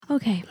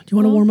Okay. Do you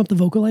want to warm up the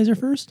vocalizer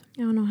first?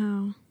 I don't know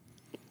how.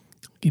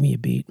 Give me a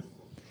beat.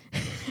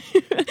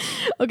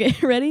 Okay,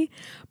 ready?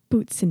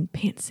 Boots and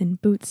pants and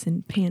boots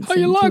and pants. How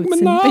you like me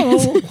boots now?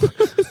 and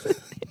pants.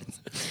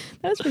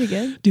 That was pretty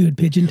good. Dude,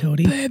 Pigeon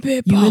Toady.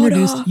 Baby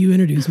You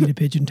introduced me to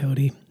Pigeon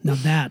Toady. Now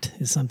that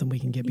is something we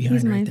can get behind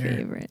He's my right there.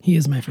 favorite. He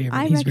is my favorite.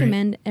 I He's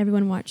recommend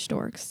everyone watch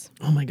Storks.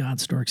 great. Oh my God,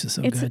 Storks is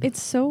so good.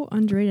 It's so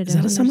underrated. Is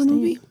that a summer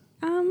movie?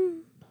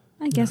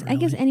 I guess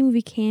really. any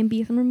movie can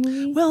be a summer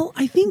movie. Well,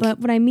 I think But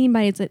what I mean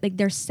by it's like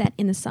they're set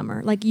in the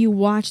summer. Like you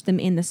watch them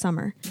in the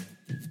summer.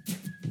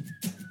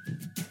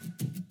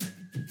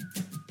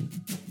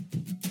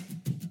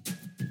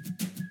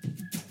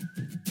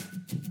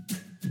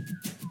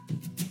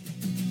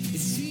 It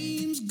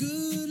seems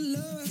good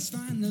luck's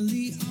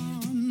finally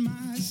on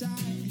my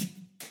side.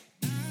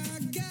 I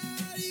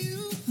got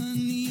you,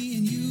 honey,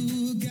 and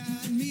you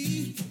got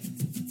me.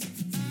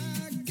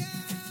 I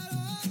got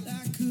all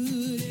I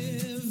could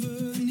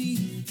ever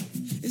need.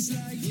 It's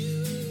like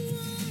you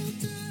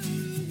walked out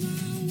of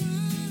my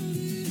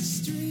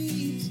wildest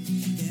dreams.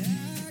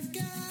 Yeah, I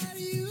got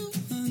you,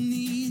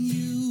 honey, and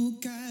you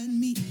got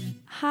me.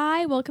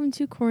 Hi, welcome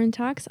to Corn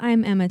Talks.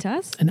 I'm Emma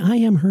Tuss, and I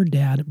am her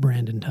dad,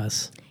 Brandon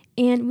Tuss.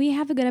 and we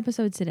have a good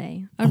episode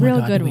today. A Oh my real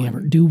God, good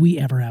one. do we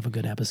ever have a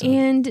good episode?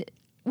 And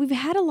we've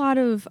had a lot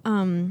of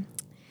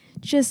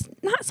just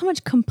not so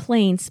much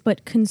complaints,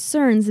 but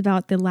concerns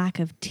about the lack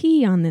of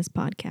tea on this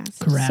podcast.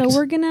 Correct. So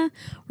we're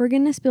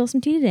gonna spill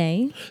some tea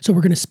today. So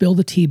we're going to spill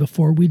the tea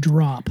before we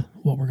drop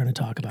what we're going to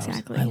talk about.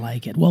 Exactly. I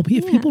like it. Well,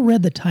 if people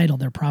read the title,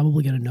 they're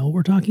probably going to know what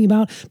we're talking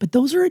about. But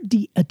those are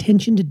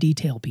attention to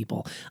detail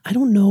people. I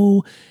don't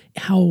know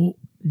how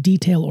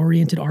detail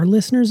oriented our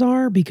listeners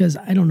are, because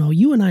I don't know,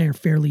 you and I are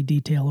fairly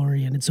detail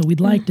oriented. So we'd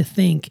like to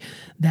think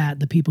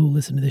that the people who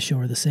listen to this show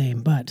are the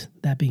same. But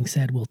that being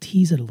said, we'll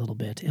tease it a little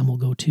bit and we'll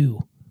go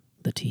to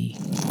the tea.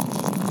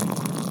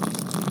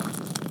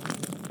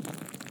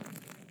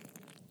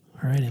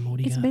 All right, Emma, what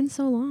do you It's got? been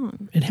so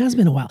long. It has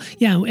been a while.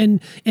 Yeah, and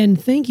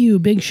thank you,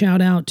 big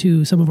shout out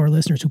to some of our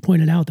listeners who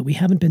pointed out that we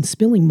haven't been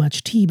spilling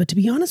much tea, but to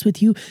be honest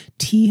with you,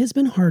 tea has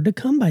been hard to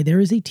come by. There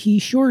is a tea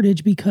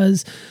shortage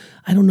because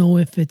I don't know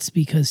if it's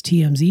because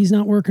TMZ's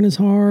not working as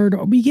hard,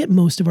 or we get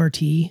most of our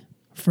tea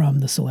from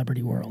the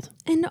celebrity world.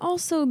 And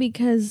also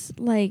because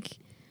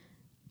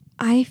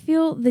I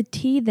feel the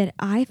tea that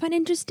I find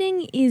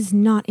interesting is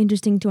not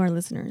interesting to our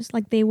listeners.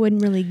 Like they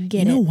wouldn't really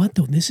get You know it. what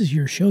though? This is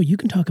your show. You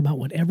can talk about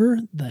whatever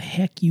the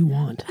heck you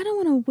want. I don't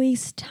want to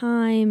waste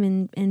time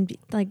and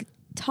like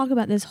talk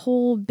about this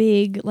whole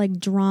big like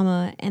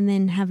drama and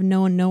then have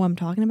no one know what I'm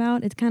talking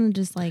about. It's kind of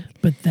just like,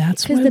 But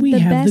that's 'cause why we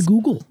have the best-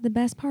 Google. the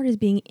best part is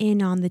being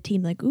in on the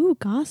team. Like, ooh,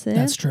 gossip.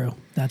 That's true.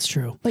 That's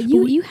true. But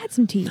you had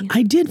some tea.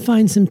 I did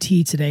find some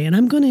tea today, and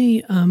I'm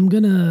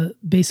gonna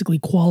basically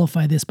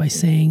qualify this by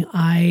saying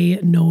I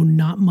know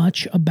not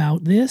much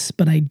about this,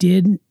 but I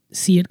did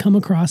see it come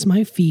across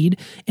my feed,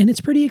 and it's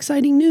pretty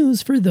exciting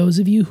news for those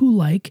of you who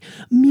like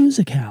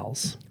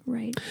musicals.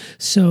 Right.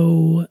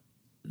 So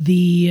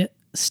the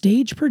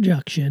stage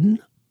production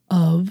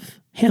of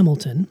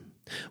Hamilton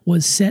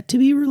was set to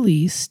be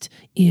released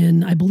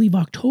in, I believe,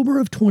 October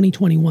of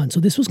 2021.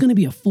 So this was going to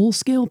be a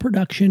full-scale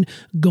production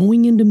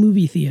going into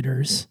movie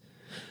theaters.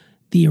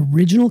 The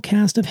original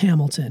cast of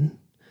Hamilton,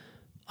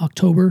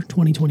 October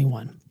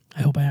 2021.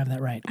 I hope I have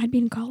that right. I'd be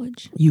in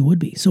college. You would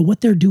be. So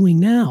what they're doing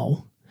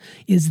now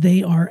is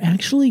they are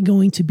actually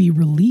going to be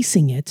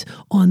releasing it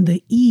on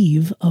the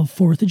eve of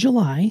 4th of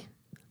July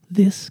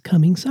this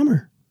coming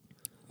summer.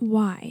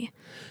 Why?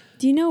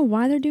 Do you know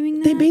why they're doing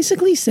that? They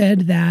basically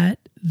said that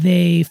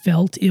they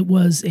felt it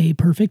was a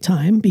perfect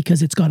time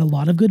because it's got a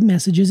lot of good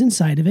messages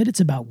inside of it.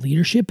 It's about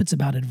leadership. It's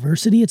about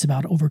adversity. It's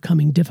about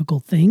overcoming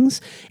difficult things.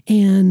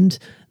 And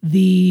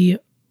the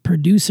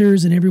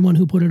producers and everyone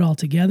who put it all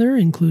together,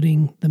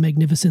 including the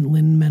magnificent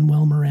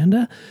Lin-Manuel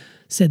Miranda,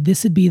 said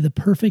this would be the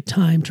perfect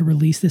time to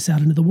release this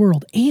out into the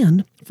world.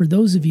 And for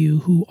those of you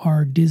who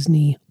are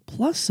Disney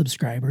Plus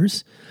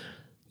subscribers,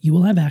 you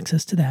will have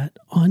access to that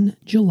on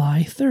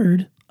July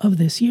 3rd of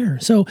this year.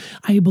 So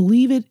I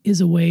believe it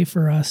is a way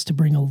for us to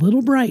bring a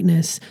little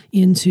brightness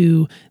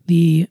into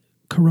the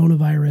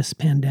coronavirus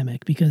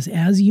pandemic, because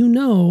as you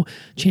know,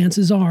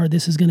 chances are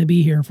this is going to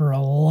be here for a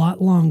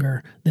lot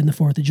longer than the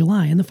 4th of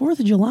July. And the 4th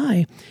of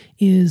July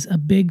is a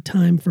big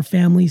time for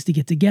families to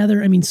get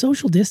together. I mean,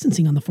 social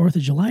distancing on the 4th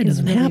of July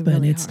doesn't really, happen.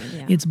 really it's hard,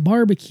 yeah. it's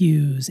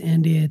barbecues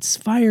and it's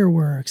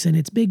fireworks and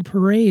it's big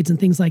parades and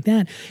things like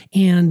that.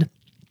 And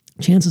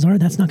chances are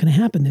that's not going to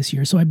happen this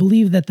year. So I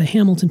believe that the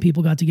Hamilton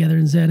people got together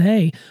and said,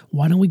 hey,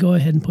 why don't we go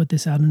ahead and put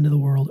this out into the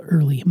world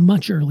early,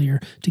 much earlier,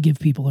 to give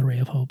people a ray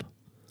of hope.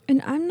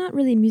 And I'm not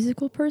really a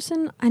musical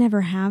person. I never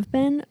have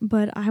been,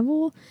 but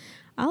I'll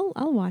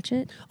watch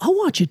it. I'll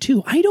watch it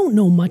too. I don't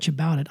know much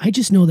about it. I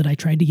just know that I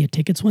tried to get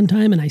tickets one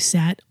time and I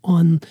sat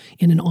in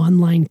an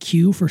online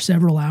queue for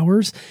several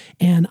hours,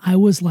 and I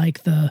was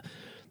like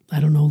I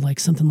don't know, like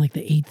something like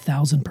the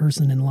 8,000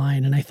 person in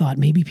line. And I thought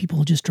maybe people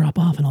will just drop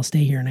off and I'll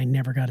stay here. And I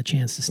never got a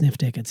chance to sniff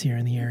tickets here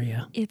in the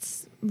area.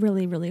 It's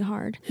really, really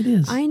hard. It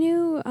is. I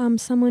knew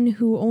someone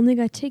who only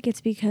got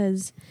tickets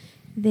because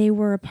they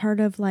were a part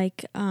of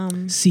like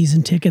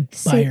Season ticket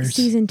buyers.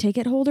 season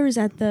ticket holders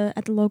at the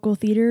local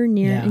theater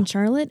near Yeah. in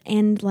Charlotte,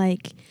 and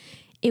like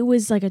it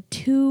was like a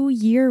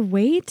 2-year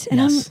wait, and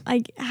Yes. I'm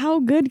like, how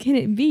good can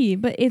it be?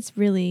 But it's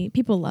really,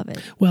 people love it.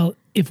 Well,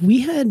 if we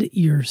had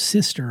your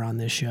sister on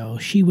this show,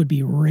 she would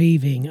be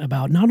raving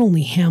about not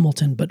only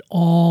Hamilton, but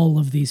all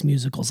of these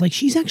musicals. Like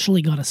she's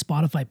actually got a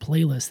Spotify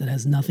playlist that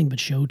has nothing but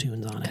show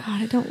tunes on it.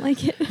 God, I don't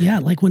like it. Yeah,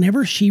 like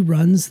whenever she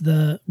runs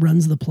the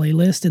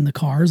playlist in the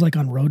cars, like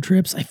on road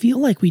trips, I feel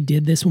like we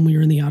did this when we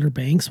were in the Outer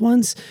Banks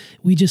once.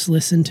 We just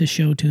listened to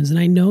show tunes, and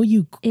I know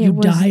you It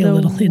was die a the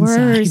little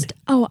worst. inside.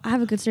 Oh, I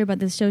have a good story about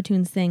this show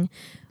tunes thing.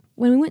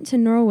 When we went to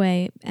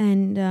Norway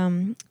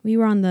and we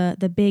were on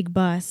the big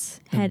bus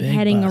big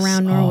heading bus.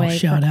 around Oh, Norway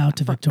shout out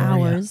to for Victoria.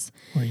 hours,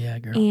 Oh yeah,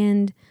 girl.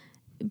 and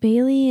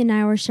Bailey and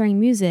I were sharing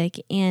music,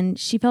 and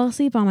she fell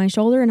asleep on my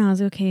shoulder, and I was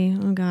like, okay,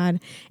 oh God.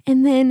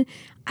 And then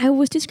I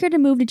was too scared to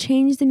move to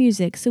change the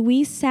music, so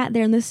we sat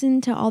there and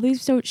listened to all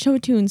these show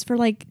tunes for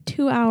like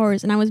 2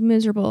 hours, and I was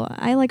miserable.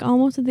 I like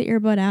almost had the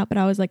earbud out, but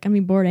I was like, I'm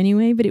being bored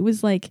anyway. But it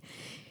was like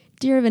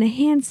Dear Evan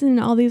Hansen and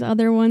all these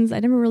other ones I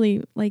never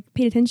really like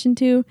paid attention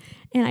to,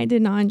 and I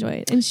did not enjoy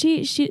it. And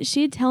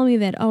she'd tell me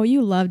that, oh,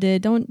 you loved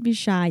it, don't be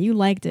shy, you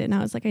liked it, and I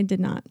was like, I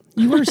did not.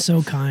 You are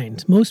so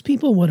kind. Most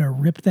people would have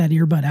ripped that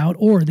earbud out,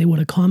 or they would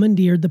have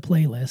commandeered the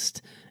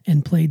playlist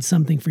and played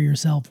something for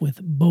yourself with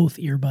both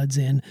earbuds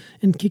in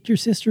and kicked your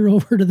sister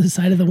over to the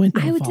side of the window.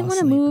 I and didn't fall want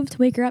to asleep. move to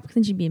wake her up because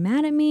then she'd be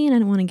mad at me, and I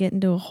didn't want to get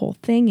into a whole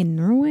thing in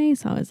Norway.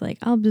 So I was like,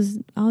 I'll just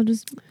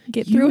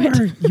get through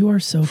it. You are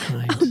so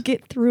kind. I'll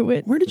get through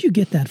it, Where did you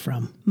get that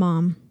from?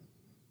 Mom,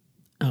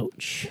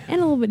 Ouch. and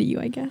a little bit of you,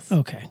 I guess.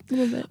 Okay. A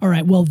little bit. All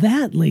right. Well,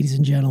 that, ladies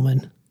and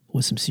gentlemen,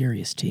 was some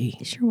serious tea.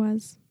 It sure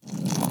was.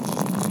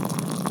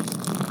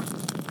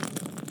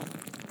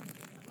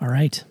 All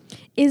right.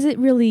 Is it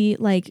really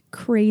like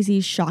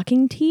crazy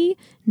shocking tea?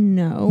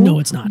 No. No,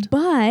 it's not.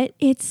 But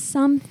it's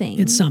something.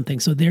 It's something.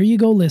 So there you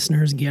go,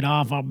 listeners. Get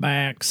off our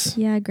backs.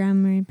 Yeah,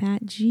 Grandma and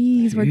Pat.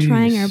 Jeez, we're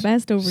trying our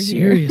best over here.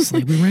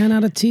 Seriously, we ran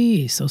out of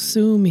tea, so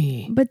sue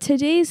me. But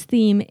today's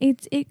theme,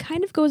 it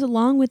kind of goes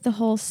along with the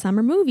whole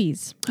summer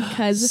movies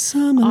because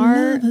Summer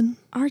lovin'.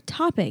 our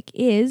topic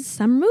is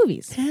summer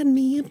movies. Had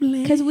me a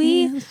blast.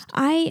 Because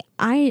I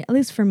at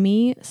least for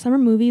me, summer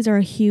movies are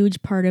a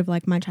huge part of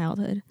like my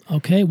childhood.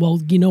 Okay,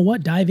 well, you know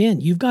what? Dive in.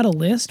 You've got a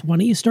list. Why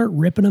don't you start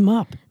ripping them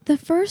up? The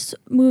first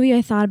movie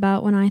I thought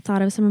about when I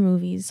thought of summer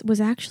movies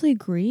was actually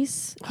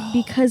Grease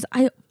because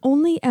I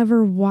only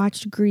ever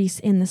watched Grease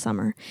in the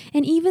summer.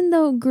 And even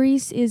though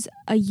Grease is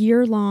a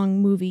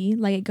year-long movie,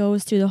 like it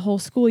goes through the whole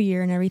school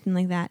year and everything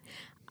like that,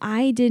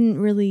 I didn't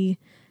really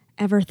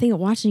ever think of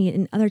watching it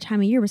in other time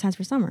of year besides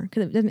for summer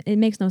because it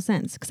makes no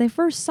sense. Because I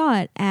first saw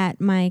it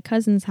at my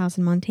cousin's house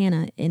in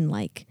Montana in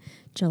like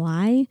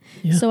July.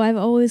 Yeah. So I've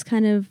always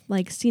kind of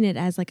like seen it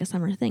as like a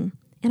summer thing.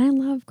 And I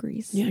love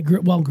Grease. Yeah,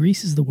 well,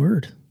 grease is the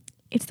word.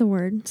 It's the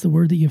word. It's the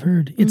word that you've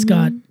heard. It's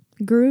got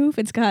Groove.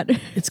 It's got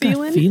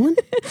feeling.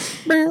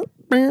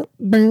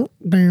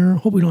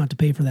 Hope we don't have to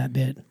pay for that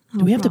bit.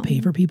 Do we have to pay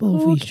for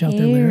people if we shout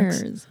their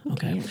lyrics? Who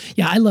Okay. cares?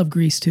 Yeah, I love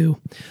Grease too.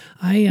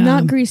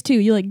 Not Grease 2.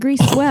 You like Grease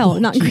well,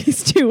 not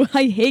Grease 2.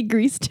 I hate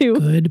Grease 2.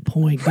 Good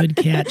point. Good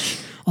catch.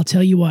 I'll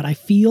tell you what,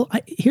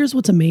 here's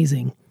what's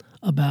amazing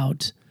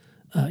about,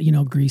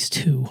 Grease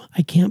 2.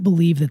 I can't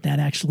believe that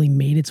actually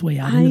made its way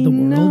out into the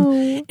world.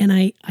 know. And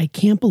I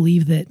can't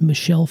believe that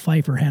Michelle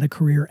Pfeiffer had a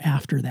career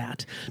after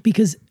that.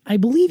 Because I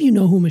believe you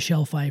know who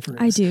Michelle Pfeiffer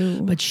is. I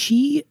do. But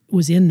she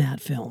was in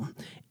that film.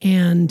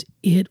 And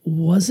it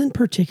wasn't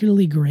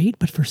particularly great,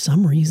 but for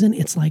some reason,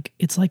 it's like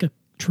a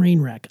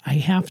train wreck. I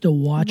have to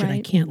watch it. I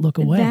Right. can't look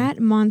away. That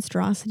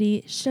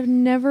monstrosity should have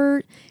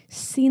never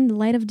seen the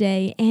light of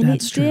day, and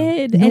That's it true.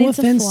 did. No and it's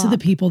offense a to the flop.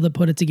 people that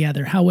put it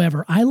together.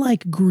 However, I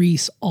like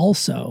Grease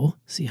also.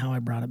 See how I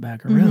brought it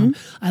back around?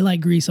 Mm-hmm. I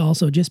like Grease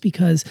also just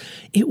because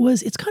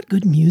it's got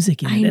good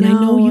music in it. I And I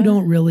know know. you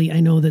don't really,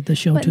 I know that the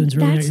show But tunes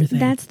really aren't your thing.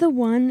 that's the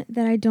one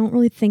that I don't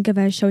really think of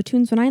as show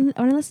tunes. When I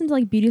listen to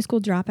like Beauty School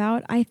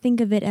Dropout, I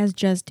think of it as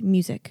just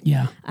music.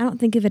 Yeah. I don't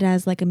think of it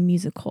as like a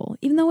musical,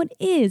 even though it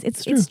is.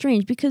 It's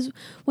strange because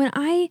when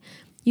I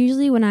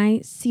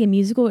see a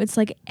musical, it's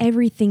like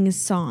everything is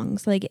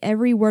songs. Like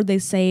every word they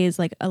say is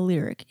like a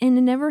lyric, and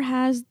it never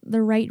has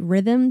the right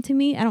rhythm to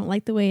me. I don't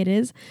like the way it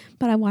is,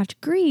 but I watch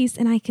Grease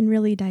and I can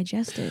really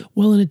digest it.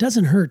 Well, and it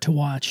doesn't hurt to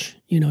watch,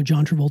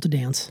 John Travolta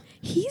dance.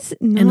 He's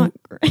not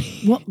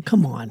great. Well,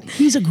 come on.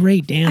 He's a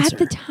great dancer. At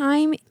the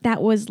time,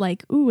 that was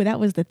like, ooh,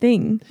 that was the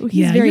thing. He's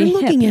yeah, very you're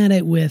looking hip. at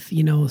it with,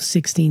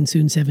 16,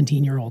 soon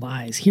 17-year-old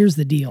eyes. Here's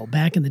the deal.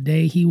 Back in the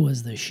day, he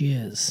was the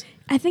shiz.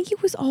 I think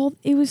it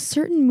was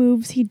certain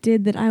moves he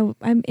did that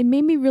it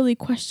made me really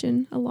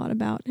question a lot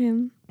about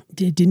him.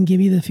 Didn't give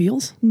you the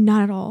feels?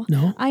 Not at all.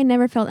 No? I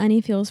never felt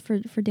any feels for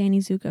Danny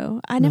Zuko.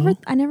 I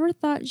never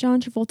thought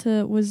John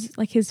Travolta was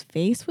like, his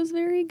face was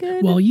very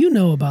good. Well, you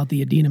know about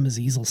the Adina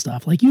Mazizel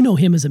stuff. Like, you know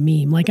him as a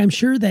meme. Like, I'm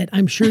sure that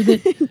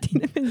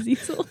Dina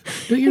Mazizel.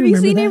 Don't you Have you remember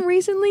seen that? him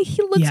recently?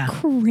 He looks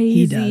crazy.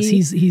 He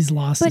does. He's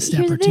lost a But step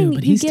here's or the two, thing,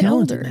 but you he's get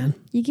talented, older. man.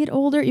 You get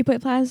older, you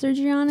put plastic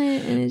surgery on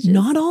it, and it's just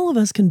Not all of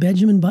us can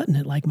Benjamin Button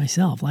it like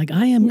myself. Like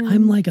I'm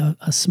like a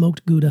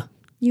smoked Gouda.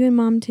 you and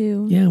Mom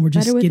too. Yeah, we're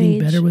just Better with getting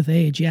age. better with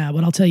age. Yeah,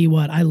 but I'll tell you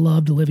what, I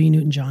loved Olivia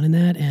Newton-John in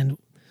that, and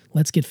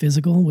Let's Get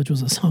Physical, which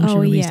was a song she Oh,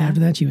 released yeah. after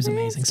that. She was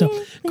amazing. Let's So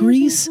get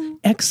Grease, physical.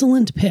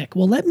 excellent pick.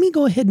 Well, let me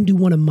go ahead and do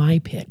one of my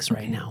picks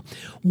right now.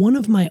 One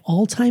of my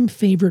all-time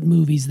favorite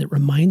movies that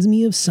reminds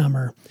me of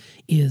summer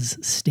is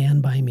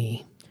Stand By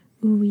Me.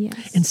 Ooh,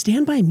 yes. And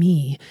Stand By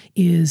Me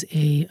is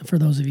for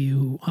those of you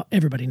who,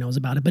 everybody knows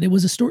about it, but it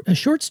was a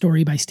short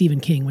story by Stephen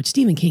King, which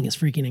Stephen King is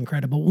freaking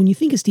incredible. When you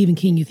think of Stephen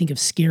King, you think of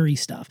scary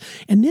stuff.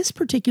 And this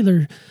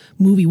particular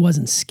movie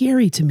wasn't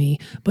scary to me,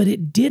 but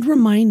it did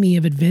remind me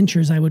of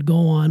adventures I would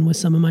go on with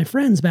some of my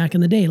friends back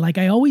in the day. Like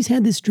I always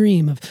had this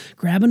dream of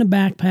grabbing a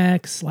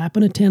backpack,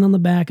 slapping a tent on the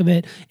back of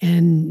it,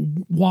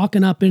 and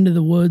walking up into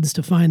the woods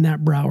to find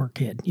that Brower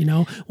kid,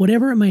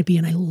 whatever it might be.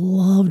 And I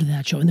loved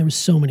that show. And there were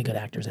so many good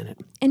actors in it.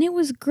 And it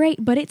was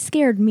great, but it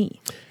scared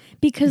me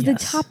because the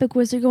Yes. topic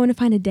was they're going to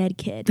find a dead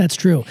kid. That's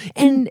true.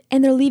 and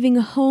they're leaving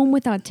a home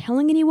without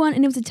telling anyone,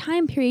 and it was a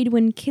time period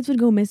when kids would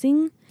go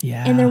missing.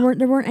 Yeah. And there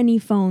weren't any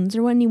phones.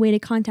 There wasn't any way to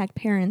contact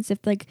parents.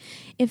 If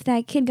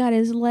that kid got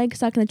his leg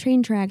stuck in the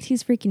train tracks,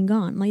 he's freaking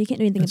gone. Like you can't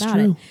do anything That's about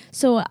true. it.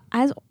 So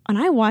when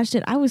I watched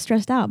it, I was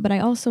stressed out, but I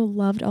also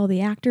loved all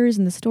the actors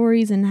and the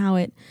stories and how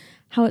it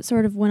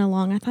sort of went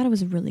along. I thought it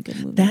was a really good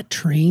movie. That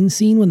train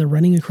scene when they're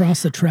running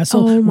across the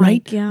trestle, Oh my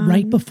right, God.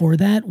 right before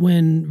that,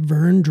 when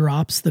Vern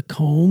drops the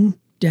comb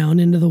down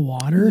into the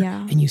water,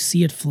 Yeah. and you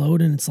see it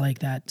float, and it's like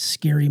that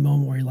scary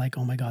moment where you're like,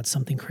 "Oh my God,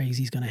 something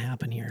crazy is going to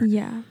happen here."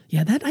 Yeah.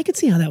 Yeah, that I could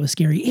see how that was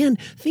scary. And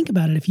think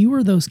about it: if you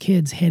were those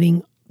kids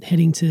heading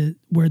to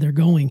where they're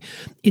going,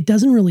 it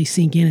doesn't really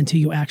sink in until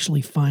you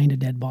actually find a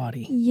dead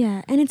body.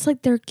 Yeah. And it's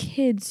like they're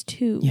kids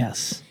too.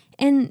 Yes.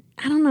 And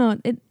I don't know,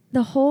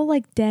 the whole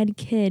like dead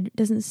kid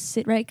doesn't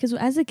sit right. Because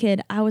as a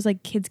kid, I was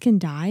like, kids can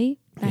die.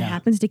 That Yeah.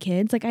 happens to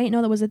kids. Like I didn't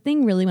know that was a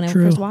thing really when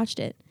True. I first watched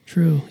it.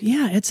 True.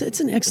 Yeah, it's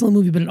an excellent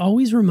movie, but it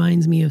always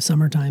reminds me of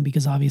summertime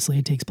because obviously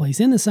it takes place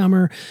in the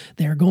summer.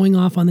 They're going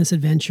off on this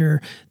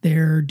adventure.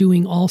 They're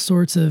doing all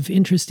sorts of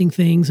interesting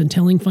things and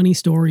telling funny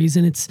stories,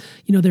 and it's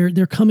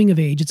they're coming of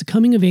age. It's a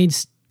coming of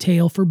age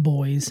tale for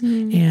boys,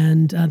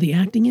 and the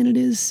acting in it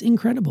is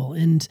incredible.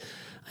 And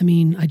I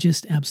mean, I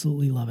just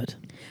absolutely love it.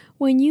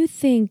 When you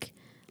think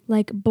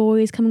like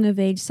boys coming of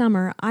age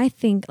summer, I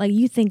think like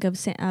you think of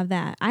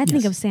that. I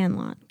think Yes. of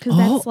Sandlot because Oh,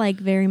 that's like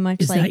very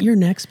much Is like that your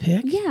next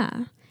pick?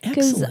 yeah.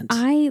 Because Excellent.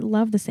 I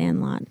love the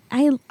Sandlot.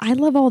 I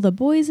love all the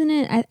boys in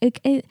it.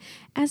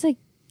 As a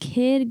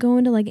kid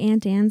going to like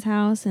Aunt Anne's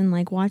house and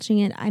like watching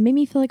it, I made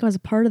me feel like I was a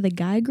part of the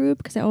guy group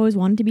because I always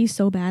wanted to be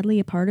so badly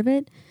a part of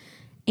it.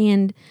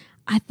 And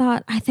I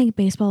think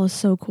baseball is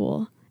so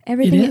cool.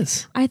 Everything It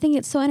is. I think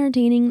it's so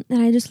entertaining,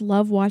 and I just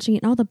love watching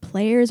it. And all the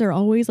players are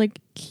always like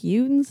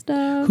cute and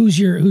stuff. Who's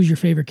your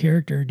favorite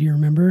character? Do you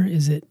remember? Do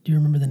you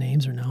remember the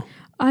names or no?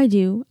 I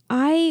do.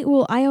 I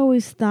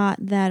always thought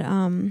that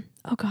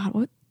oh God,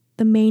 what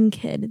the main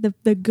kid,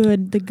 the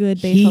good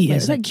baseball player.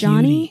 Is that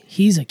Johnny? Cutie.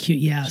 He's a cute.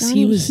 Yes, Johnny,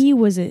 he was. he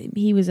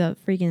was a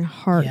freaking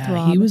heartthrob.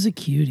 Yeah, he was a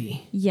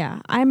cutie. Yeah,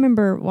 I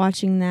remember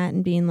watching that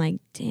and being like,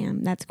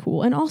 "Damn, that's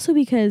cool." And also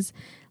because,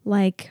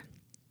 like,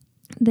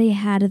 they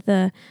had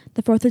the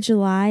 4th of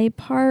July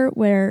part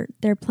where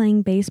they're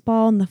playing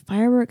baseball and the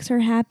fireworks are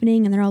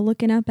happening and they're all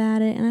looking up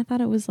at it, and I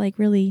thought it was like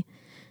really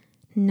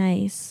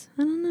nice.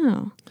 I don't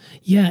know.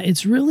 Yeah,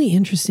 it's really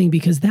interesting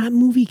because that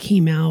movie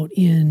came out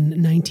in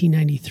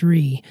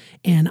 1993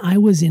 and I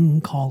was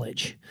in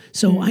college.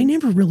 So I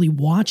never really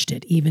watched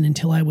it even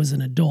until I was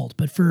an adult.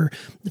 But for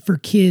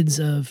kids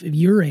of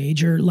your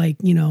age or like,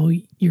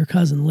 your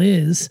cousin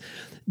Liz,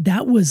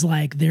 that was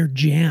like their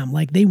jam.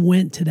 Like they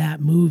went to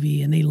that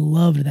movie and they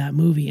loved that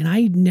movie. And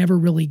I never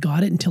really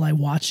got it until I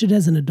watched it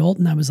as an adult.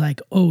 And I was like,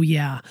 oh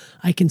yeah,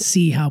 I can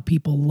see how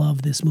people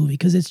love this movie.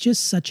 Cause it's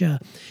just such a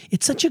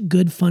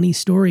good, funny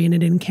story. And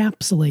it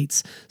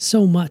encapsulates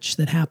so much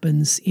that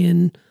happens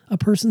in a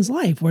person's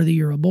life, whether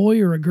you're a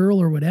boy or a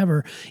girl or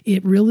whatever.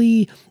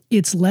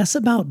 It's less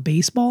about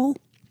baseball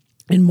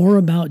and more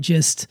about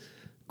just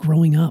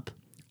growing up.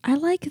 I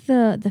like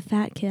the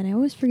fat kid. I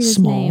always forget his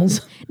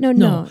Smalls? name.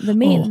 No, the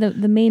main Oh.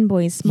 the main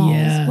boy is Smalls.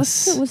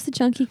 Yes. What's the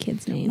chunky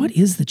kid's name? What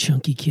is the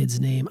chunky kid's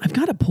name? I've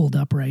got it pulled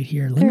up right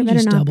here. Let There me better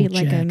just not double be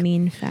check. like a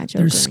mean fat joke.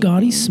 There's or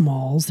Scotty anything.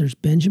 Smalls. There's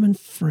Benjamin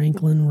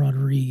Franklin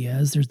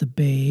Rodriguez. There's the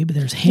Babe.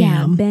 There's Yeah,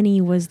 Ham.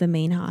 Benny was the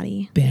main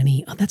hottie.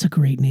 Benny. Oh, that's a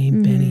great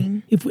name,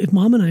 Benny. If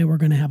Mom and I were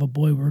going to have a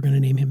boy, we were going to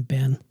name him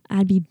Ben.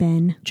 I'd be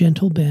Ben.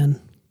 Gentle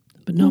Ben.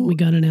 But no, we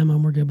got an Emma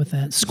and we're good with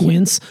that.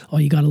 Squints. Oh,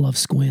 you got to love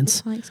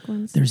Squints. I like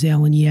squints. There's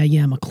Alan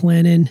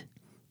McLennan,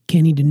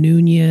 Kenny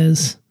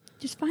DeNunez.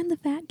 Just find the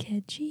fat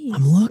kid. Jeez.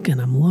 I'm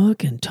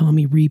looking.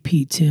 Tommy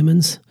Repeat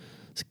Timmons.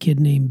 It's a kid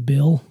named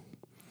Bill.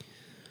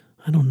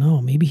 I don't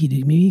know. Maybe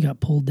he got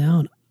pulled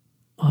down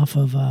off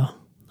of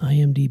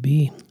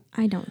IMDb.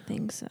 I don't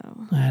think so.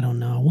 I don't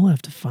know. We'll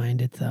have to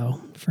find it,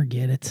 though.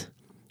 Forget it.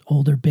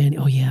 Older Benny.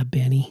 Oh, yeah,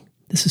 Benny.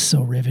 This is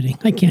so riveting.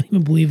 I can't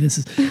even believe this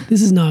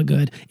is not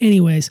good.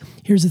 Anyways,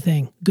 here's the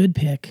thing. Good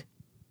pick.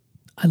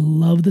 I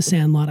love The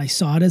Sandlot. I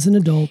saw it as an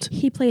adult.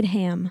 He played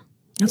Ham.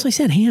 That's why I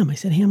said Ham. I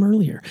said Ham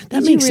earlier.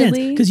 That Did you makes sense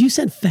really? because you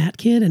said Fat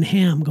Kid and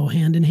Ham go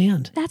hand in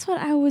hand. That's what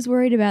I was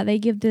worried about. They'd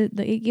give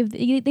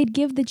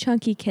the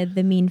chunky kid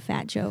the mean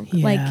fat joke,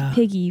 Yeah. like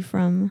Piggy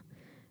from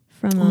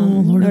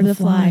Lord of the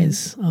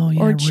Flies. Oh, yeah.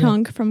 or Rip.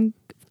 Chunk from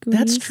Goonies.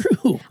 That's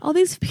true. All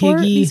these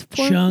Piggy,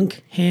 poor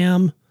Chunk,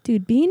 Ham.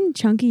 dude. Being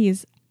chunky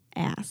is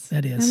ass.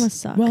 That is. That must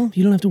suck. Well,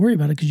 you don't have to worry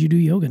about it because you do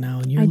yoga now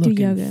and you're I do looking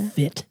yoga.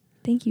 fit.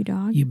 Thank you,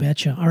 dog. You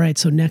betcha. All right,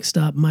 so next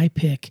up, my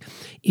pick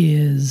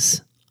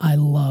is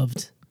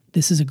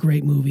this is a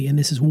great movie, and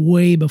this is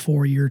way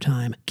before your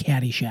time,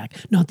 Caddyshack.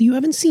 Not that you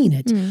haven't seen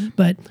it,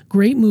 but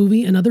great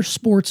movie, another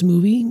sports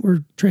movie. We're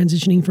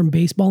transitioning from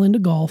baseball into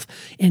golf,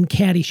 and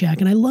Caddyshack.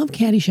 And I love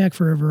Caddyshack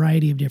for a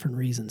variety of different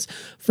reasons.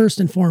 First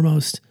and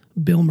foremost,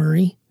 Bill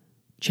Murray,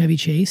 Chevy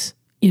Chase,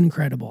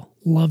 incredible.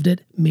 Loved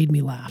it, made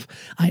me laugh.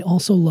 I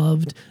also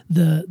loved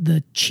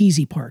the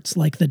cheesy parts,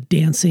 like the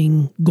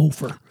dancing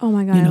gopher. Oh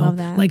my God, I love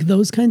that. Like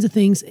those kinds of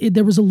things.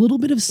 There was a little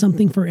bit of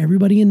something for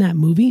everybody in that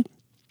movie.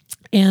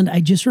 And I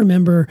just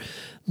remember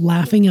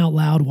laughing out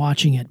loud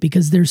watching it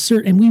because there's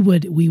and we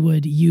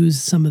would use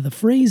some of the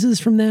phrases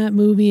from that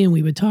movie and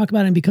we would talk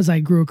about it. And because I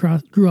grew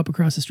up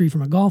across the street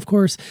from a golf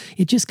course,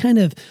 it just kind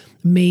of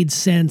made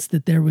sense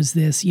that there was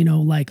this,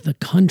 like the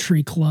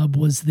country club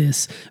was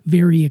this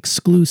very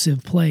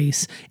exclusive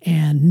place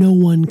and no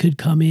one could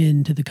come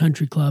in to the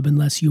country club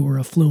unless you were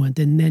affluent.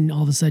 And then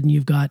all of a sudden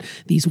you've got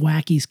these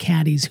wackies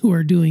caddies who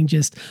are doing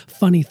just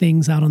funny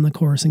things out on the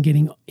course and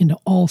getting into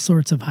all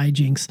sorts of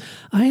hijinks.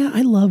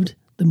 I loved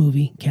the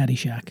movie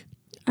Caddyshack.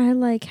 I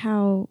like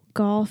how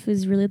golf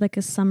is really like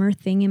a summer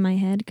thing in my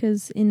head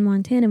because in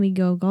Montana we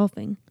go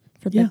golfing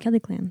for the Kelly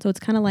Clan. So it's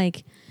kind of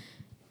like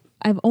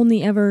I've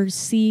only ever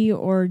see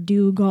or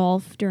do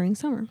golf during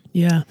summer.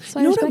 Yeah. So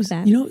I respect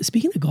that.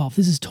 Speaking of golf,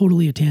 this is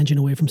totally a tangent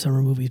away from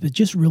summer movies, but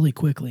just really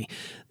quickly,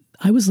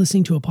 I was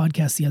listening to a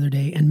podcast the other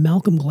day and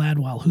Malcolm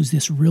Gladwell, who's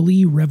this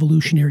really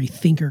revolutionary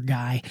thinker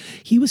guy,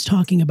 he was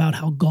talking about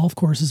how golf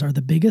courses are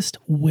the biggest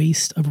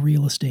waste of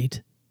real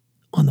estate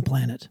on the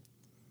planet.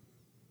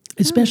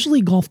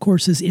 Especially golf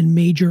courses in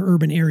major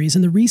urban areas.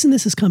 And the reason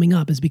this is coming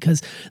up is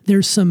because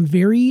there's some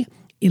very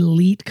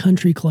elite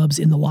country clubs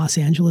in the Los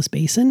Angeles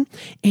basin,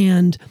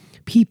 and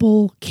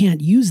people can't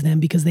use them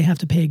because they have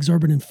to pay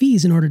exorbitant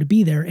fees in order to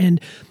be there.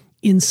 And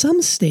in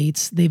some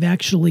states, they've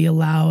actually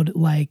allowed,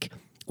 like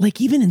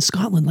even in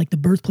Scotland, like the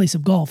birthplace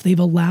of golf, they've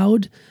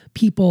allowed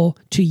people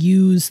to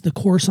use the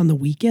course on the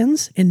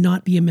weekends and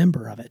not be a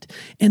member of it.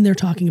 And they're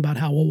talking about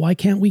how, well, why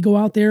can't we go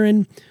out there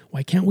and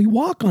why can't we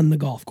walk on the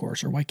golf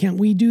course or why can't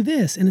we do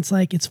this? And it's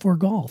like, it's for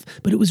golf.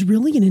 But it was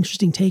really an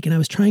interesting take. And I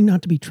was trying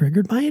not to be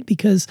triggered by it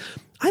because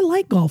I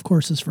like golf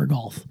courses for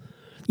golf.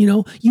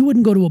 You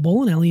wouldn't go to a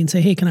bowling alley and say,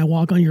 hey, can I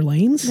walk on your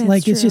lanes?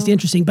 That's It's just true.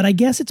 interesting. But I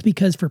guess it's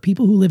because for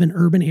people who live in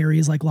urban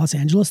areas like Los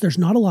Angeles, there's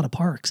not a lot of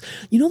parks.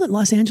 You know that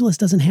Los Angeles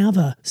doesn't have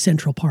a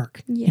central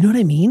park. Yeah. You know what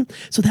I mean?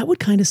 So that would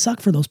kind of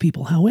suck for those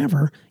people.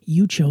 However,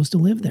 you chose to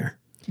live there.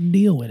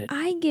 Deal with it.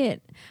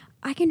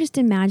 I can just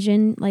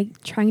imagine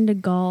like trying to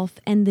golf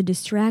and the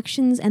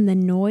distractions and the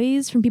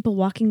noise from people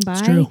walking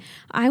by. true.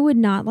 I would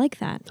not like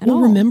that at Well,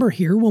 all. remember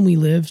here when we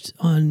lived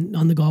on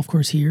the golf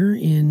course here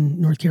in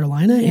North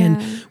Carolina,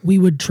 and we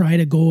would try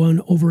to go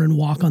over and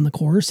walk on the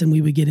course, and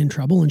we would get in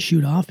trouble and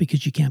shoot off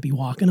because you can't be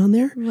walking on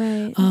there.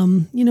 Right.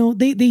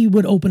 They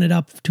would open it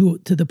up to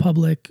the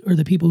public or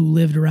the people who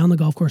lived around the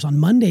golf course on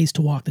Mondays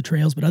to walk the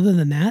trails. But other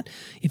than that,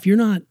 if you're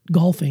not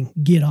golfing,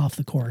 get off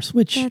the course,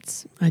 which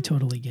I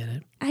totally get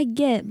it. I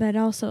get, but it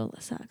also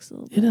sucks a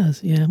little bit. It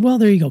does, yeah. Well,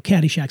 there you go,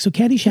 Caddyshack. So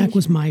Caddyshack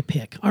was my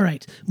pick. All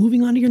right,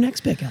 moving on to your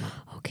next pick, Emma.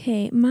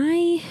 Okay,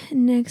 my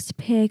next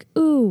pick.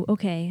 Ooh,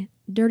 okay.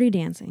 Dirty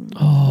Dancing.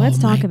 Oh, Let's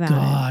talk about it.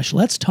 gosh.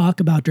 Let's talk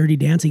about Dirty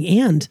Dancing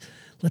and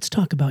let's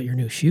talk about your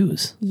new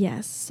shoes.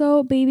 Yes.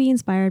 So Baby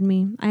inspired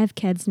me. I have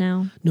Keds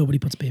now. Nobody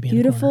puts baby in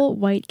the corner. Beautiful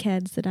white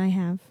Keds that I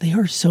have. They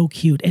are so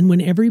cute. And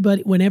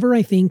whenever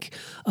I think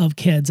of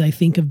Keds, I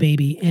think of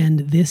Baby. And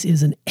this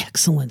is an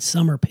excellent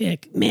summer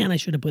pick. Man, I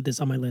should have put this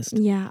on my list.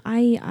 Yeah,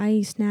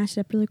 I snatched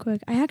it up really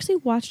quick. I actually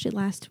watched it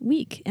last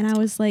week and I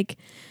was like,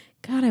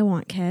 God, I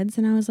want Keds.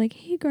 And I was like,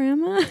 hey,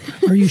 Grandma.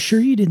 Are you sure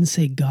you didn't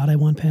say, God, I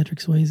want Patrick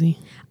Swayze?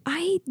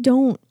 I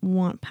don't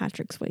want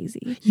Patrick Swayze.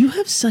 You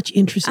have such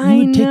interest. You I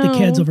would take the know.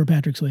 Keds over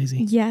Patrick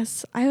Swayze.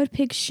 Yes, I would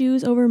pick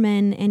shoes over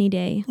men any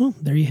day. Oh,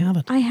 there you have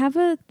it. I have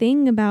a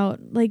thing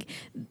about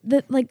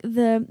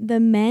the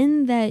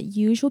men that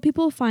usual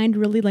people find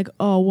really like,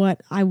 oh, what,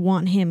 I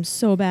want him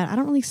so bad. I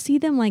don't really see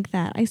them like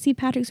that. I see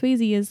Patrick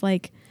Swayze as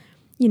like,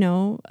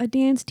 a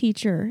dance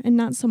teacher and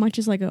not so much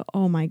as like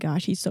oh my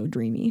gosh, he's so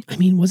dreamy. I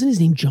mean, wasn't his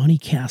name Johnny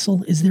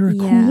Castle? Is there a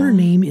cooler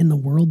name in the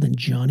world than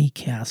Johnny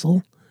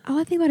Castle? All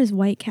I think about is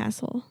White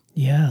Castle.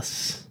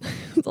 Yes.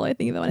 That's all I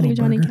think about. I think of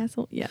Johnny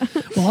Castle. Yeah.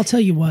 Well, I'll tell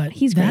you what.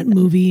 He's that great,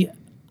 movie,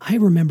 I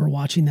remember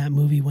watching that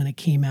movie when it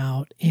came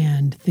out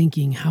and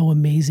thinking how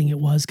amazing it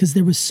was because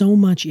there was so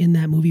much in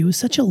that movie. It was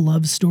such a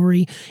love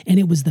story, and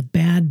it was the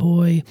bad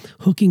boy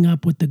hooking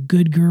up with the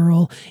good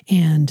girl,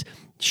 and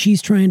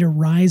she's trying to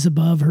rise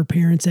above her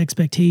parents'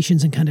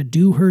 expectations and kind of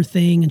do her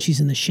thing, and she's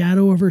in the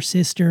shadow of her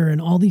sister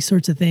and all these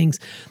sorts of things.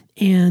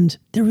 And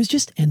there was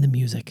and the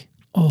music.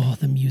 Oh,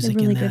 the music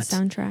really in that. good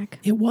soundtrack.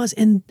 It was.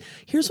 And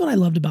here's what I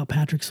loved about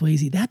Patrick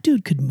Swayze. That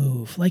dude could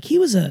move. Like he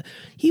was a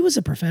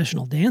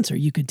professional dancer,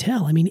 you could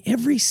tell. I mean,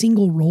 every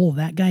single role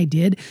that guy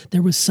did,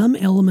 there was some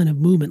element of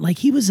movement. Like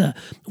he was a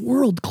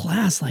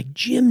world-class like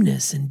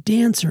gymnast and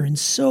dancer and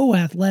so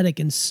athletic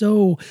and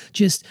so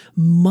just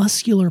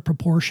muscular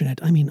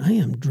proportionate. I mean, I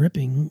am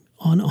dripping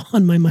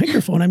on my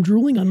microphone. I'm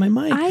drooling on my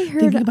mic. I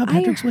heard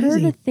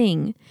a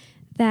thing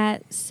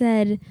that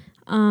said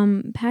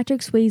Patrick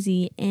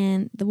Swayze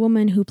and the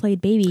woman who played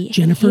Baby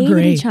Jennifer hated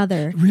Grey. each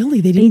other. Really?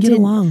 They didn't get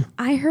along.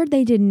 I heard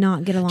they did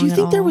not get along. Do you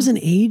think at there all. was an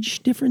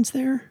age difference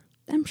there?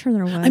 I'm sure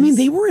there was. I mean,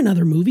 they were in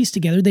other movies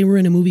together. They were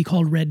in a movie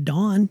called Red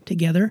Dawn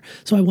together.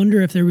 So I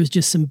wonder if there was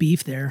just some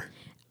beef there.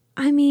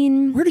 I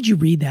mean, where did you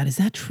read that? Is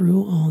that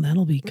true? Oh,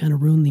 that'll be kind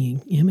of ruin the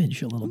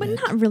image a little but bit.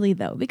 not really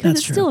though, because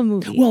it's still a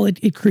movie. Well,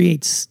 it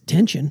creates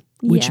tension,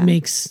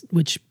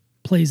 which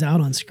plays out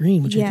on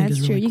screen, which I think is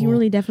it's true. really You cool. can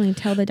really definitely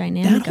tell the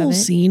dynamic That whole of it.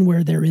 scene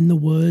where they're in the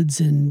woods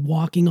and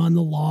walking on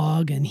the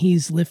log and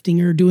he's lifting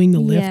her, doing the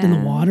lift in the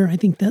water. I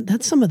think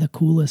that's some of the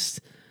coolest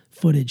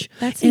footage.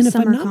 That's and if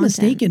I'm summer not content.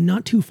 mistaken,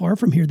 not too far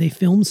from here, they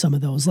filmed some of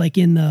those, like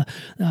in the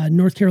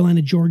North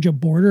Carolina-Georgia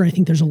border. I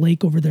think there's a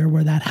lake over there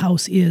where that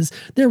house is.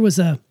 There was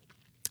a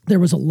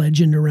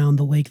legend around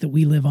the lake that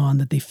we live on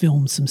that they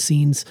filmed some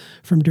scenes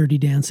from Dirty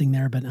Dancing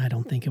there, but I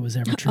don't think it was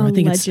ever true.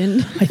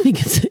 Legend. I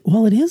think it's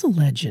well, it is a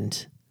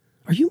legend.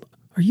 Are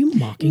you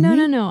mocking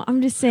me? No.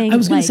 I'm just saying. I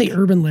was going to say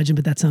urban legend,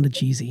 but that sounded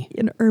cheesy.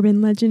 An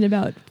urban legend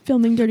about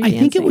filming Dirty Dancing.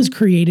 I think it was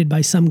created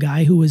by some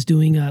guy who was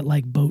doing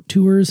like boat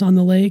tours on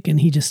the lake, and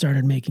he just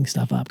started making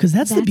stuff up. Because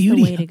that's the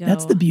beauty. way to go.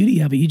 That's the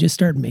beauty of it. You just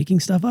start making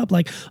stuff up.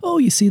 Like, oh,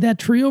 you see that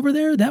tree over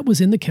there? That was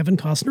in the Kevin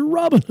Costner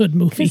Robin Hood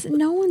movie. Because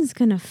no one's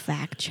gonna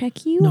fact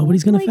check you.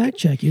 Nobody's going to fact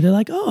check you. They're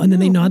like, oh, and then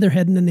they nod their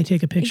head, and then they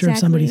take a picture of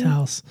somebody's Exactly.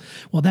 house.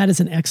 Well, that is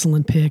an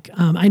excellent pick.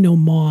 I know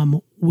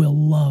Mom will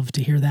love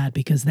to hear that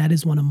because that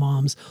is one of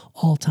Mom's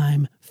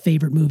all-time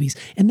favorite movies.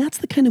 And that's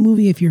the kind of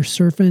movie, if you're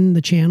surfing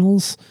the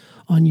channels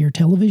on your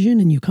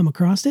television and you come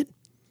across it,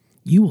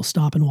 you will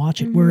stop and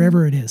watch it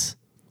wherever it is.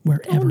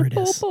 Wherever it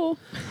is.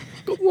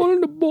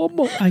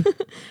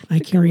 I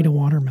carried a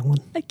watermelon.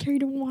 I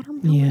carried a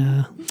watermelon.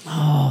 Yeah.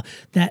 Oh,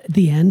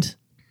 the end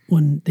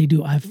when they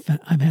do I've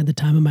had the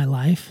time of my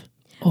life.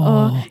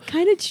 Oh,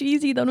 Kind of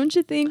cheesy though, don't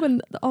you think?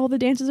 When all the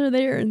dancers are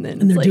there and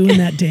then and they're it's doing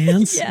that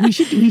dance. Yeah. We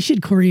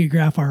should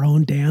choreograph our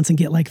own dance and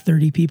get like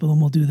 30 people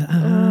and we'll do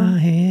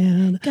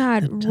the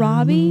God,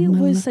 Robbie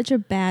was such a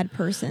bad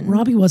person.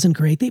 Robbie wasn't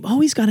great. They've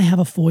always got to have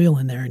a foil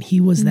in there, and he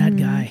was that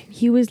guy.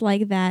 He was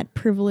like that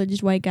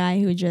privileged white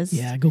guy who just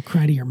Yeah, go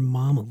cry to your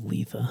mom,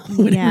 Aletha.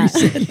 Whatever Yeah. he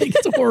said. Like,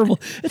 it's horrible.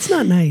 It's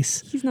not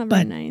nice. He's not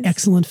but very nice.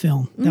 Excellent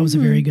film. That was a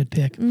very good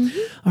pick.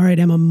 All right,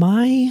 Emma,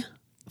 my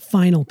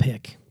final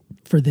pick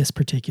for this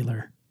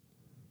particular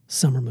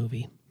summer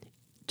movie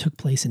took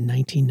place in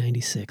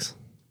 1996.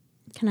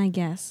 Can I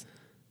guess?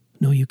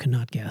 No, you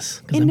cannot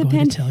guess because I'm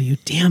going to tell you.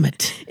 Damn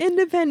it.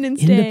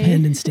 Independence Day.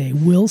 Independence Day.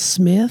 Will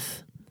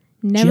Smith.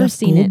 Never Jeff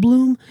seen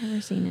Goldblum. it.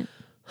 Never seen it.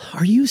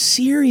 Are you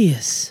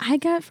serious? I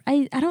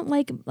don't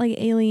like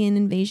alien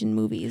invasion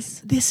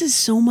movies. This is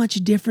so much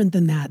different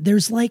than that.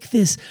 There's like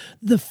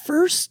the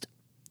first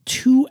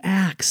 2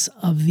 acts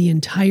of the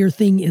entire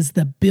thing is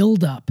the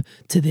build up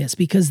to this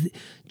because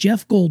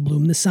Jeff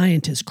Goldblum, the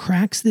scientist,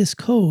 cracks this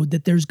code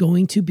that there's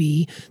going to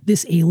be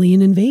this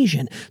alien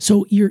invasion.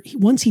 So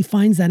once he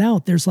finds that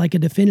out, there's like a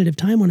definitive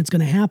time when it's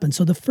going to happen.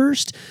 So the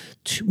first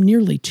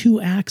nearly 2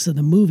 acts of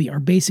the movie are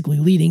basically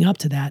leading up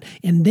to that.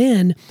 And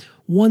then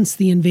once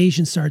the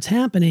invasion starts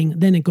happening,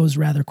 then it goes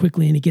rather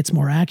quickly and it gets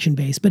more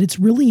action-based. But it's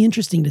really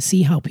interesting to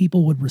see how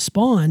people would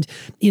respond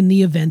in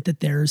the event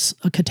that there's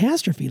a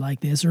catastrophe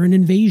like this or an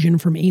invasion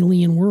from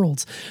alien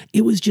worlds.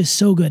 It was just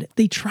so good.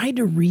 They tried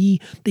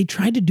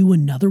to do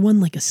another one,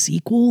 like a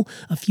sequel,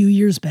 a few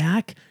years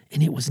back,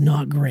 and it was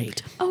not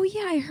great. Oh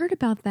yeah, I heard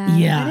about that.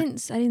 Yeah. I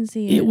didn't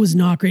see it. It was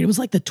not great. It was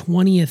like the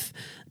 20th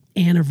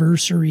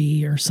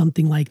anniversary or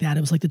something like that. It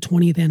was like the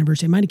 20th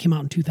anniversary. It might have come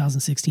out in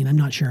 2016. I'm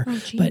not sure.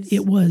 But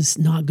it was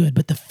not good.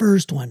 But the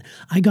first one,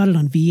 I got it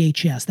on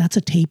VHS. That's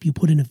a tape you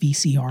put in a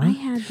VCR. I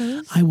had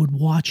those. I would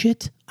watch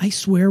it. I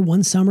swear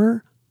one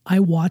summer I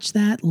watched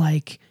that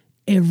like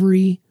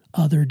every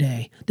other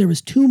day. There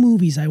was 2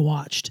 movies I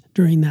watched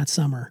during that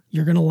summer.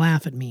 You're going to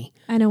laugh at me.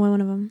 I know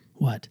one of them.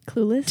 What?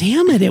 Clueless.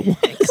 Damn it was.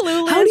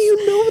 Clueless. How do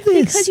you know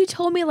this? Because you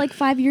told me like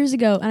 5 years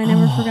ago, and I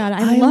never forgot.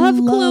 I love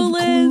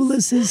Clueless.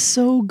 Clueless is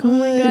so good.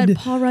 Oh my God,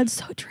 Paul Rudd's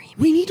so dreamy.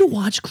 We need to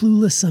watch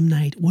Clueless some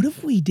night. What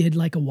if we did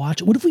like a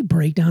watch? What if we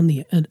break down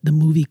the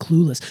movie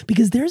Clueless?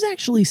 Because there's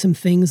actually some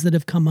things that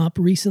have come up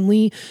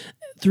recently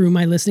through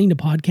my listening to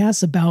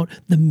podcasts about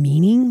the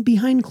meaning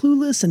behind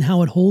Clueless and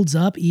how it holds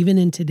up even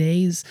in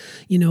today's,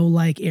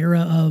 like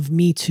era of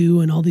Me Too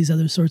and all these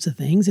other sorts of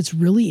things. It's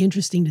really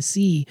interesting to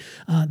see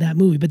that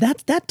movie. But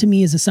that to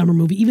me is a summer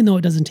movie, even though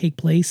it doesn't take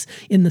place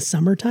in the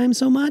summertime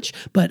so much.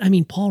 But I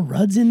mean, Paul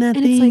Rudd's in that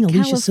And thing, it's like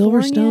Alicia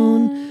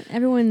Silverstone.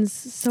 Everyone's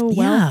so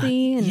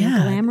wealthy and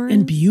glamorous.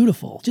 And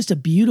beautiful. Just a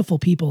beautiful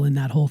people in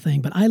that whole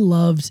thing. But I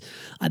loved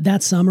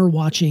that summer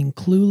watching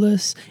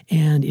Clueless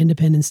and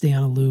Independence Day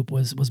on a loop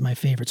was my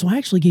favorite. So I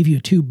actually gave you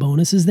 2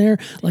 bonuses there.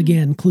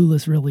 Again,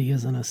 Clueless really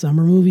isn't a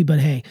summer movie, but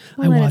hey,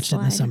 I watched it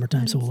in the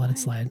summertime, so we'll let it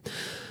slide.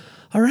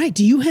 All right.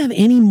 Do you have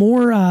any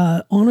more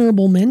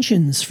honorable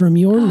mentions from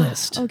your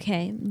list?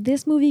 Okay.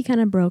 This movie kind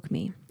of broke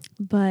me,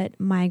 but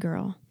My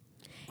Girl.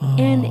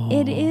 And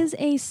it is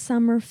a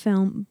summer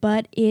film,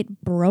 but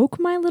it broke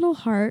my little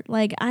heart.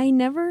 Like, I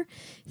never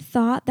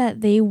thought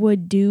that they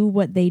would do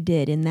what they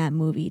did in that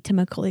movie to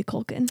Macaulay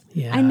Culkin.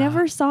 Yeah. I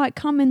never saw it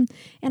coming.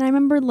 And I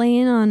remember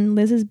laying on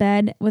Liz's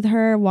bed with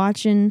her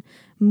watching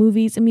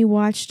movies, and we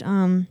watched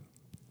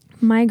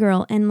My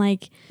Girl, and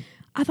like,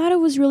 I thought it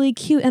was really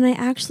cute, and I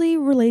actually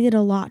related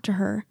a lot to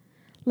her.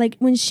 Like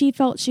when she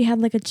felt she had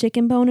like a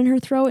chicken bone in her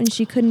throat and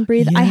she couldn't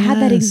breathe. I had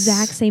that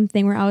exact same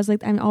thing where I was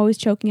like, I'm always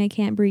choking. I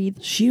can't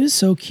breathe. She was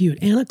so cute.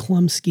 Anna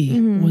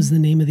Klumsky was the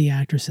name of the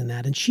actress in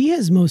that. And she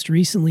has most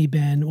recently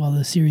been, well,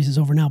 the series is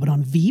over now, but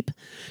on Veep,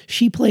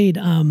 she played,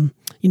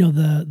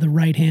 the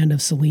right hand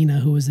of Selena,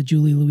 who was the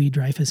Julie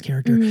Louis-Dreyfus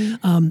character.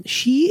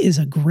 She is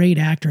a great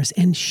actress.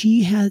 And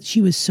she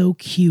was so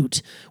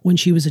cute when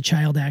she was a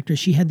child actress.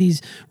 She had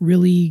these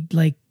really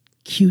like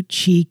cute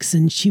cheeks,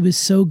 and she was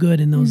so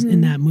good in those in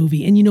that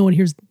movie. And you know what,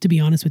 here's to be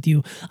honest with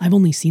you, I've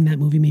only seen that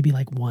movie maybe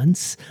like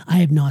once. I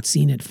have not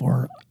seen it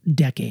for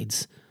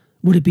decades.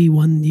 Would it be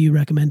one you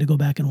recommend to go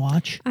back and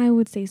watch? I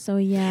would say so,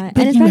 yeah.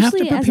 But and you have to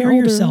especially as an prepare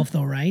older, yourself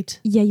though, right?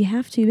 Yeah, you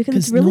have to, because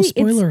it's No really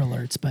spoiler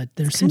alerts, but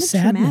there's some kind of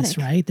sadness, traumatic.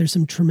 right? There's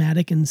some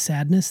traumatic and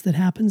sadness that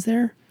happens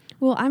there.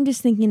 Well, I'm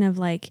just thinking of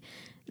like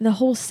the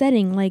whole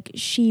setting. Like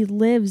she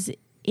lives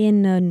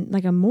in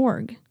a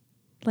morgue.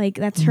 Like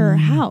that's her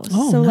house.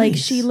 Oh, so like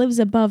nice. she lives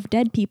above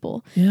dead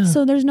people. Yeah.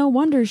 So there's no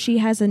wonder she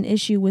has an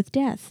issue with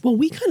death. Well,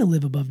 we kind of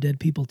live above dead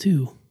people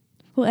too.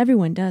 Well,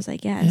 everyone does, I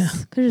guess. Yeah,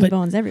 Because there's but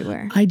bones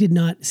everywhere. I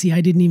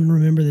didn't even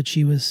remember that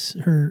she was,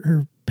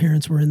 her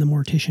parents were in the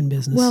mortician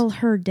business. Well,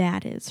 her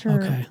dad is.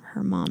 Okay.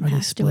 Her mom Are they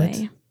passed split?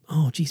 away.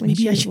 Oh, geez. when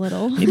Maybe she I was should.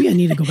 little. Maybe I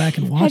need to go back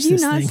and watch Have you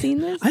this not thing.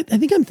 seen this? I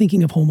think I'm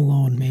thinking of Home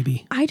Alone.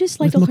 Maybe. I just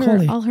With liked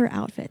Macaulay. all her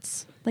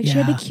outfits. Like she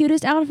had Yeah. the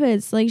cutest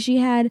outfits. Like she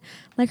had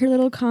like her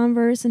little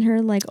Converse and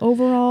her like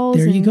overalls.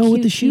 There you and go with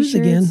cute the shoes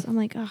t-shirts. again. I'm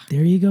like, oh.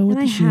 There you go with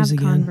And the I have shoes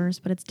again. Converse,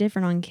 but it's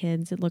different on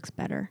kids. It looks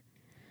better.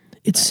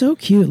 It's so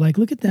cute. Like,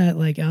 look at that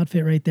like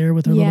outfit right there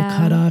with her little Yeah.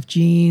 cutoff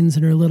jeans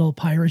and her little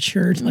pirate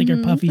shirt, like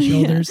her puffy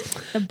shoulders.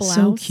 The blouse.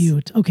 So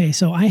cute. Okay,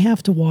 so I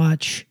have to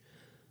watch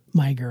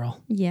My Girl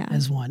Yeah.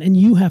 as one, and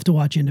you have to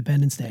watch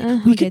Independence Day. I'll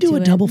We could get do to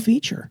a it. double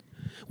feature.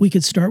 We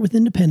could start with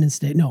Independence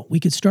Day. No, we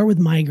could start with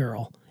My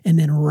Girl and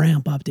then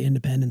ramp up to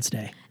Independence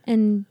Day.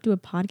 And do a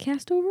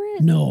podcast over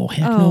it? No,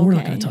 heck Oh, no, we're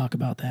not okay. going to talk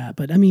about that.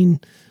 But I mean,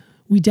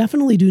 we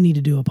definitely do need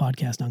to do a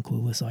podcast on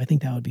Clueless, so I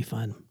think that would be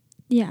fun.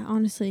 Yeah,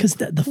 honestly. Because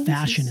the Clueless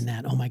fashion is- in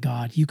that, oh my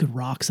God, you could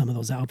rock some of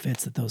those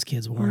outfits that those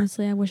kids wore.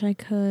 Honestly, I wish I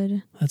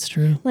could. That's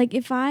true. Like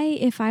if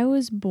I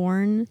was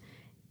born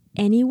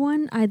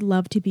anyone, I'd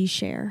love to be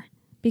Cher.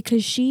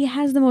 Because she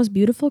has the most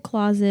beautiful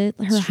closet,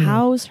 her true.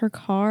 house, her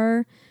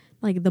car,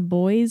 like the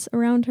boys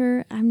around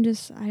her.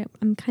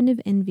 I'm kind of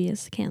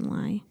envious, can't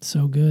lie.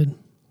 So good.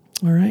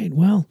 All right.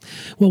 Well,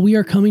 we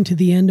are coming to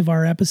the end of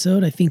our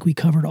episode. I think we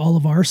covered all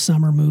of our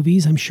summer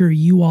movies. I'm sure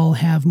you all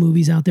have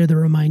movies out there that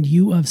remind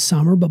you of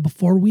summer. But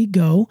before we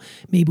go,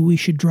 maybe we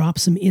should drop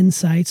some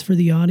insights for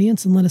the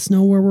audience and let us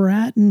know where we're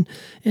at and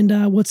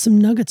what's some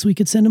nuggets we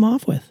could send them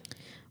off with.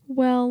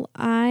 Well,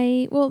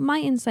 my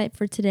insight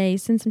for today,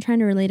 since I'm trying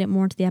to relate it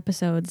more to the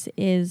episodes,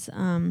 is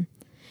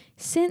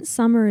since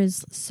summer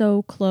is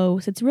so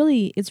close, it's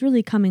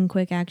really coming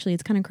quick. Actually,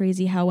 it's kind of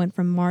crazy how it went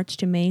from March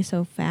to May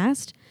so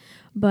fast.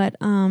 But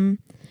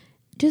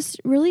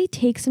just really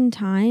take some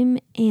time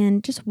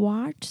and just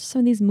watch some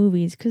of these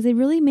movies because they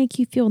really make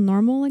you feel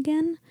normal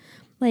again.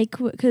 Like,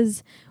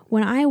 because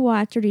when I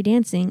watched Dirty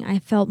Dancing, I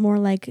felt more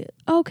like,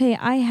 okay,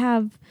 I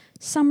have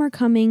summer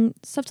coming,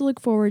 stuff to look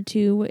forward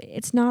to.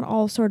 It's not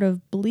all sort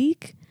of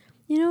bleak,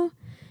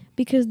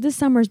 because this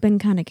summer's been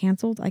kind of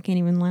canceled. I can't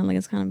even lie. Like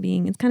it's kind of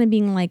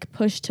being like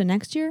pushed to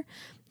next year.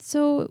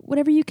 So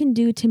whatever you can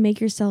do to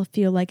make yourself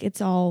feel like it's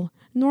all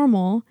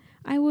normal,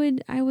 I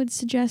would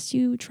suggest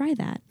you try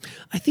that.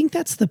 I think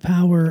that's the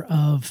power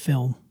of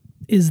film.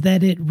 is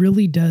that it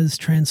really does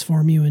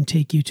transform you and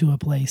take you to a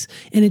place,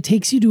 and it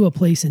takes you to a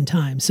place in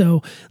time.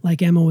 So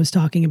like Emma was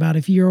talking about,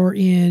 if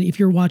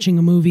you're watching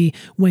a movie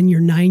when you're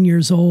 9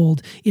 years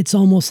old, it's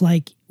almost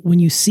like when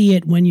you see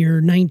it when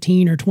you're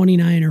 19 or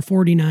 29 or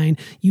 49,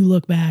 you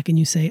look back and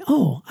you say,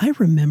 oh, I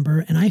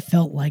remember and I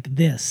felt like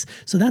this.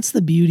 So that's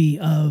the beauty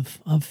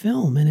of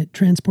film, and it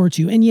transports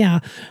you. And yeah,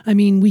 I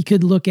mean, we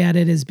could look at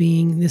it as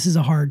being, this is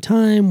a hard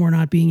time. We're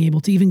not being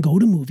able to even go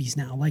to movies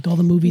now, like all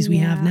the movies we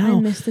have now. I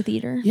miss the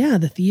theater. Yeah,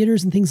 the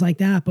theaters and things like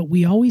that. But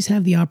we always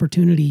have the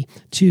opportunity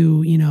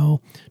to,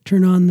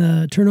 turn on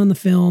the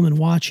film and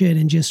watch it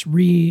and just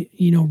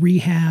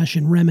rehash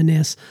and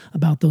reminisce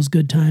about those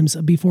good times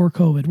before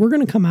COVID. We're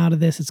going to come out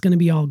of this. It's going to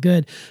be all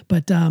good.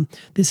 But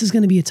this is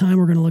going to be a time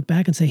we're going to look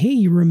back and say, hey,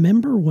 you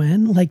remember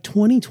when, like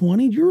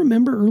 2020? Do you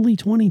remember early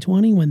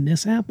 2020 when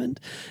this happened?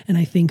 And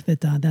I think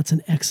that that's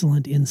an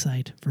excellent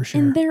insight for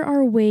sure. And there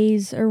are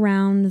ways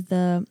around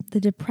the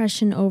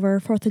depression over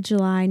 4th of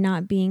July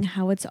not being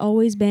how it's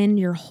always been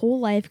your whole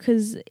life,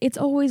 because it's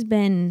always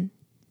been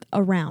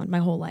around my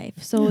whole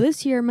life. So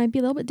this year might be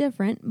a little bit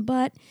different,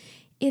 but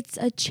it's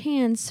a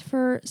chance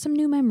for some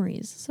new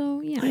memories.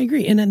 So yeah. I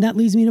agree. And that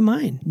leads me to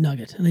mine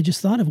nugget. And I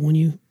just thought of when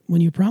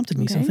you prompted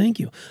me. Okay. So thank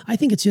you. I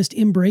think it's just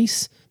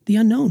embrace the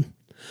unknown.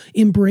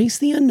 Embrace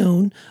the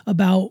unknown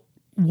about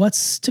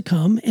what's to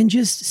come and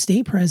just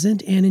stay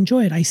present and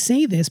enjoy it. I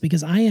say this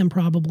because I am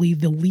probably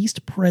the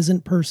least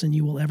present person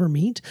you will ever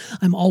meet.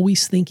 I'm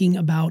always thinking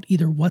about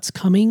either what's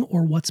coming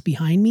or what's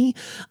behind me.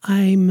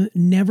 I'm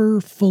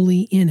never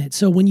fully in it.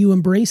 So when you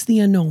embrace the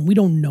unknown, we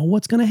don't know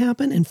what's going to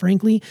happen. And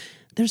frankly,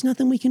 there's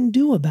nothing we can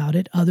do about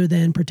it other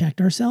than protect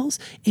ourselves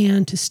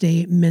and to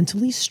stay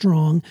mentally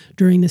strong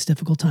during this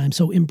difficult time.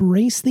 So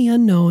embrace the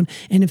unknown.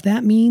 And if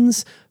that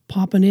means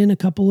popping in a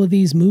couple of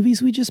these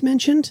movies we just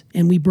mentioned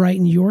and we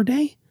brighten your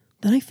day,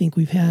 then I think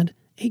we've had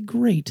a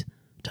great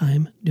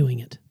time doing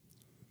it.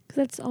 Because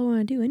that's all I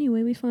want to do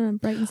anyway. We just want to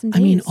brighten some days.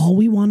 I mean, all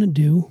we want to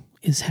do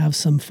is have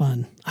some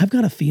fun. I've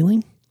got a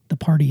feeling the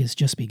party has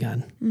just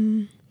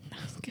begun.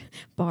 That was good.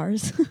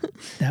 Bars.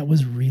 That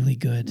was really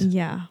good.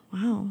 Yeah.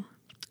 Wow.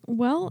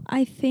 Well,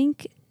 I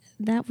think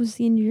that was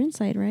the end of your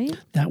insight, right?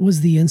 That was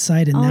the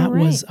insight, and that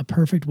was a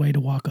perfect way to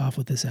walk off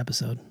with this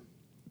episode.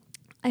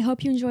 I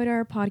hope you enjoyed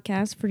our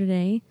podcast for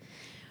today.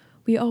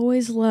 We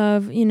always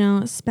love,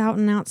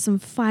 spouting out some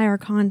fire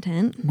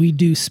content. We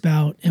do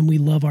spout, and we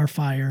love our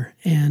fire.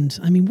 And,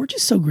 I mean, we're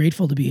just so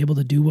grateful to be able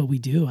to do what we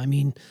do. I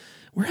mean,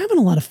 we're having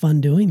a lot of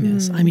fun doing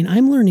this. I mean,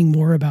 I'm learning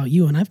more about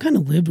you, and I've kind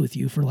of lived with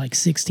you for like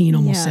 16,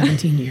 almost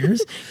 17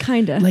 years.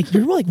 Kind of. Like,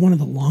 you're like one of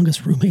the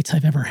longest roommates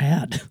I've ever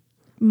had.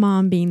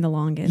 Mom being the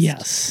longest.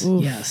 Yes,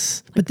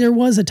 yes. But there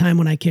was a time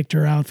when I kicked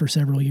her out for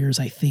several years,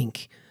 I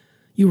think.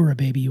 You were a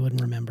baby, you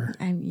wouldn't remember.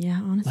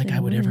 Honestly. Like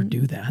I would ever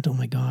do that. Oh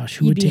my gosh,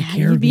 who would take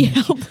care of me? You'd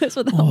be helpless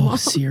without Mom. Oh,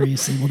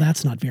 seriously. Well,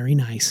 that's not very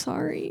nice.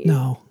 Sorry.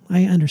 No,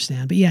 I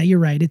understand. But yeah, you're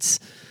right.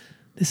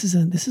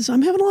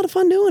 I'm having a lot of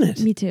fun doing it.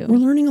 Me too. We're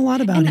learning a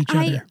lot about each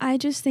other. I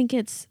just think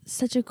it's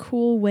such a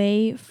cool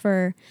way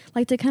for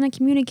to kind of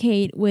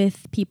communicate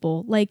with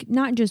people, like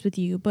not just with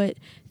you, but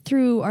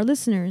through our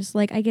listeners.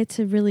 Like I get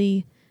to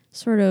really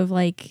sort of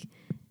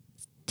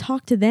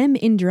talk to them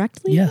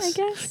indirectly, yes. I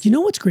guess. Do you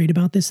know what's great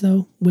about this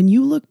though? When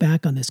you look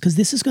back on this, because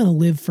this is going to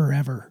live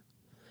forever,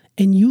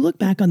 and you look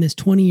back on this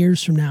 20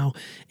 years from now,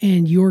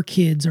 and your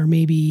kids are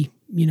maybe,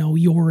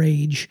 your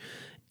age,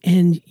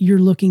 and you're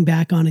looking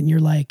back on it and you're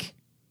like,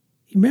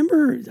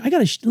 remember,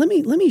 let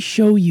me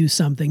show you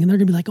something. And they're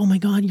gonna be like, oh my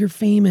God, you're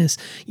famous.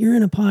 You're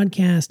in a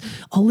podcast.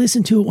 I'll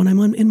listen to it when I'm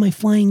in my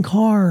flying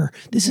car.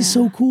 This is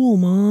so cool,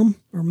 Mom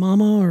or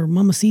Mama or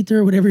Mamacita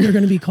or whatever you're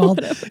going to be called.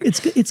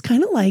 It's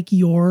kind of like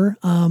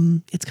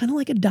it's kind of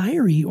like a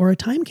diary or a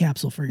time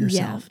capsule for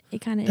yourself. Yeah,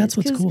 it kind of is. That's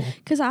what's cool.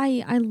 Because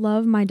I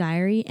love my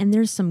diary, and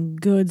there's some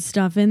good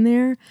stuff in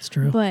there. It's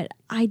true. But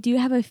I do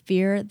have a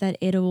fear that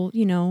it'll,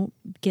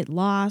 get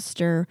lost,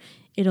 or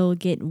it'll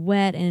get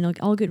wet and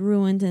it'll all get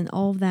ruined, and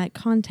all of that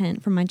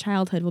content from my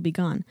childhood will be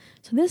gone.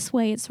 So this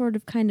way, it's sort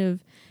of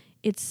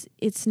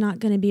it's not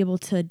going to be able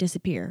to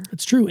disappear.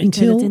 It's true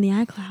until it's in the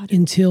iCloud.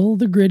 Until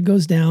the grid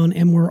goes down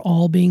and we're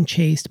all being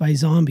chased by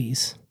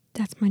zombies.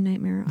 That's my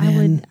nightmare.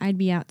 I'd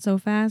be out so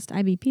fast.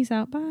 I'd be peace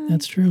out. Bye.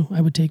 That's true.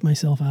 I would take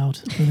myself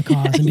out for the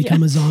cause and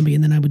become a zombie,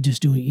 and then I would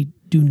just do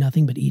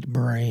nothing but eat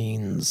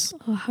brains.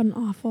 Oh, how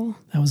awful.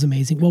 That was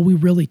amazing. Well, we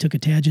really took a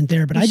tangent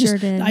there, but I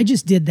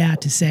just did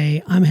that to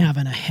say I'm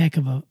having a heck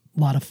of a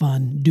lot of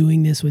fun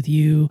doing this with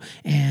you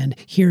and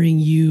hearing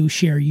you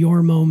share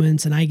your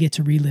moments, and I get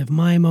to relive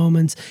my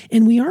moments.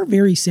 And we are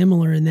very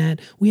similar in that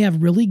we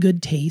have really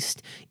good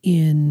taste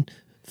in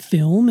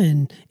film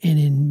and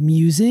in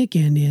music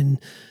and in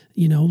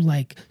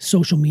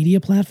social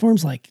media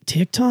platforms like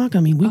TikTok.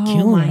 I mean, we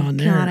kill it on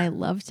there. Oh my God, I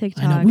love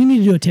TikTok. I know. We need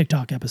to do a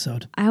TikTok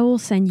episode. I will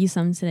send you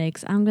some today,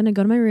 because I'm going to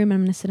go to my room and I'm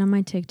going to sit on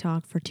my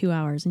TikTok for 2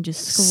 hours and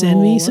just scroll.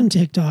 Send me some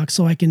TikTok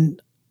so I can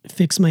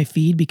fix my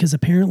feed, because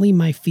apparently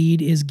my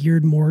feed is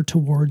geared more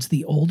towards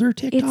the older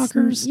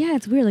TikTokers.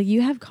 It's weird. Like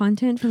you have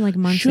content from months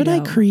ago. Should I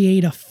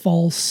create a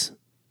false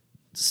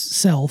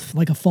self,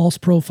 like a false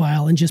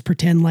profile, and just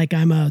pretend like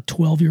I'm a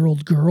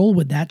 12-year-old girl,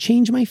 would that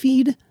change my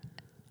feed?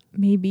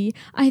 Maybe.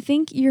 I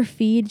think your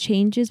feed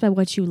changes by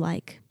what you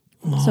like.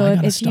 Oh, So I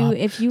gotta if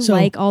stop. you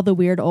like all the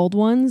weird old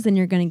ones, then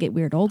you're gonna get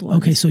weird old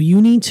ones. Okay, so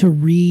you need to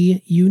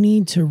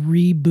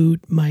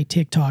reboot my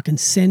TikTok and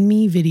send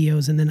me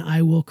videos, and then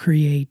I will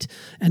create,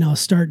 and I'll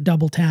start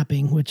double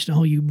tapping, which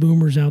all you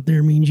boomers out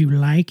there means you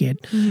like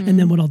it. Mm-hmm. And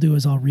then what I'll do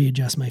is I'll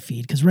readjust my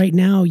feed, because right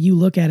now you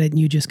look at it and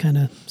you just kind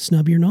of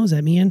snub your nose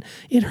at me, and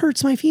it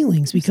hurts my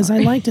feelings because I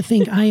like to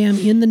think I am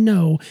in the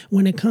know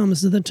when it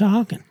comes to the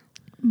talking.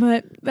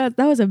 But that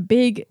was a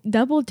big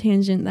double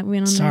tangent that we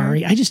went on.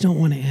 Sorry, I just don't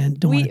want to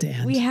end. Don't want it to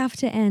end. We have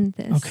to end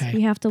this. Okay.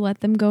 We have to let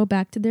them go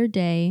back to their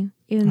day,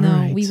 even All though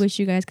right. we wish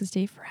you guys could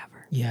stay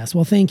forever. Yes.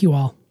 Well, thank you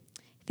all.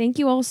 Thank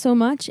you all so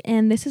much.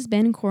 And this has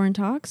been Corin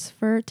Talks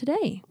for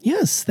today.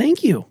 Yes.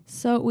 Thank you.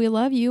 So we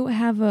love you.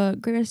 Have a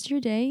great rest of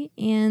your day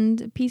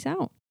and peace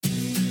out.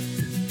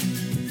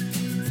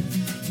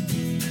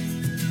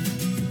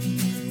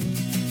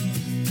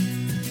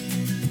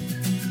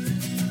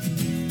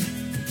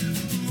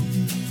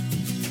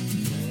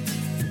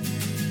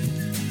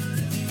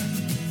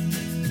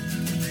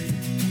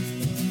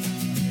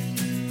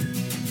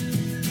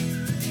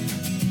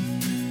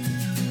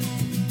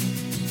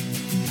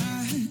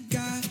 I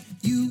got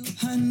you,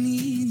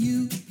 honey.